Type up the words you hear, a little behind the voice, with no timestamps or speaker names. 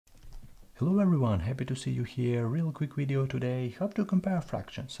Hello everyone, happy to see you here. Real quick video today, how to compare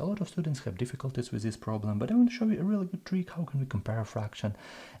fractions. A lot of students have difficulties with this problem, but I want to show you a really good trick how can we compare a fraction,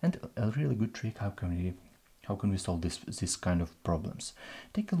 and a really good trick how can we solve this kind of problems.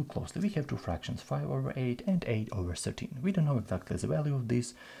 Take a look closely. We have two fractions, 5/8 and 8/13. We don't know exactly the value of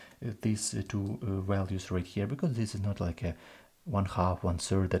these two values right here, because this is not like a 1/2,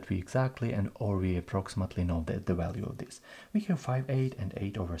 1/3 that we exactly or we approximately know the value of this. We have 5/8 and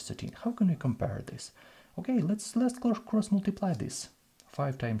 8/13. How can we compare this? Okay, let's cross multiply this.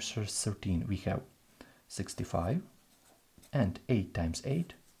 5 times 13 we have 65, and 8 times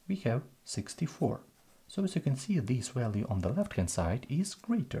 8 we have 64. So as you can see, this value on the left hand side is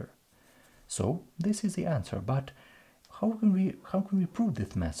greater. So this is the answer. But how can we prove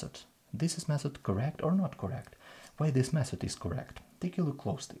this method? This is method correct or not correct? Why this method is correct? Take a look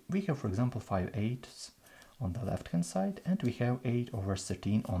closely. We have, for example, 5/8 on the left hand side, and we have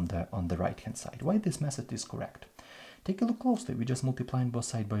 8/13 on the right hand side. Why this method is correct? Take a look closely. We just multiplying both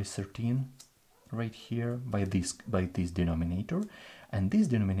sides by 13 right here by this denominator, and this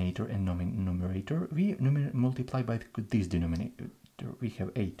denominator and numerator we multiply by this denominator. We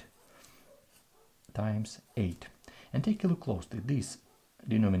have 8 times 8, and take a look closely. This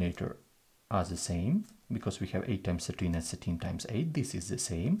denominator are the same, because we have 8 times 13 and 13 times 8. This is the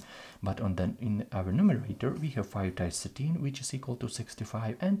same, but in our numerator we have 5 times 13, which is equal to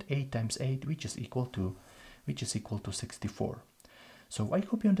 65, and 8 times 8, which is equal to 64. So I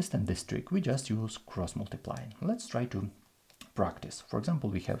hope you understand this trick. We just use cross multiplying. Let's try to practice. For example,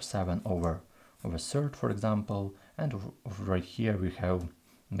 we have 7 over third, for example, and right here we have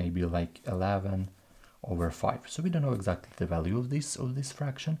maybe like 11/5. So we don't know exactly the value of this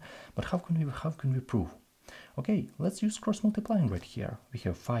fraction, but how can we prove? Okay, let's use cross multiplying right here. We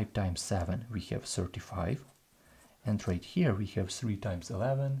have 5 times 7, we have 35, and right here we have 3 times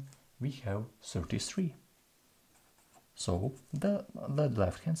 11, we have 33. So the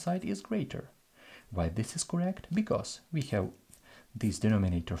left hand side is greater. Why this is correct? Because we have this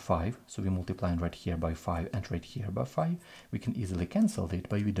denominator 5, so we multiply right here by 5 and right here by 5. We can easily cancel it,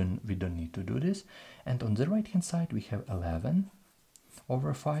 but we don't need to do this. And on the right hand side we have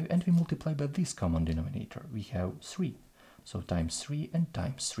 11/5, and we multiply by this common denominator. We have 3, so times 3 and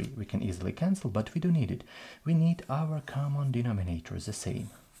times 3. We can easily cancel, but we don't need it. We need our common denominator the same.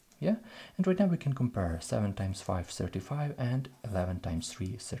 Yeah, and right now we can compare 7 times 5 35, and 11 times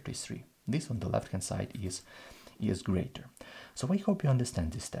 3 33. This on the left hand side is greater. So I hope you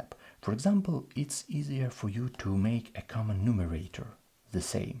understand this step. For example, it's easier for you to make a common numerator the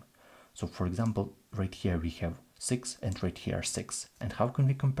same. So for example, right here we have 6, and right here 6. And how can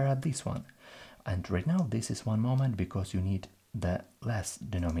we compare this one? And right now this is one moment, because you need the less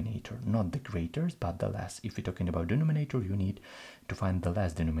denominator, not the greaters, but the less. If you're talking about denominator, you need to find the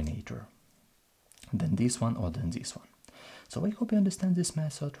less denominator than this one or than this one. So I hope you understand this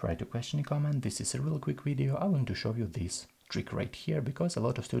method. Write a question in comment. This is a real quick video. I want to show you this trick right here, because a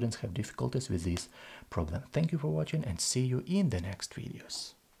lot of students have difficulties with this problem. Thank you for watching, and see you in the next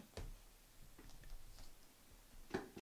videos.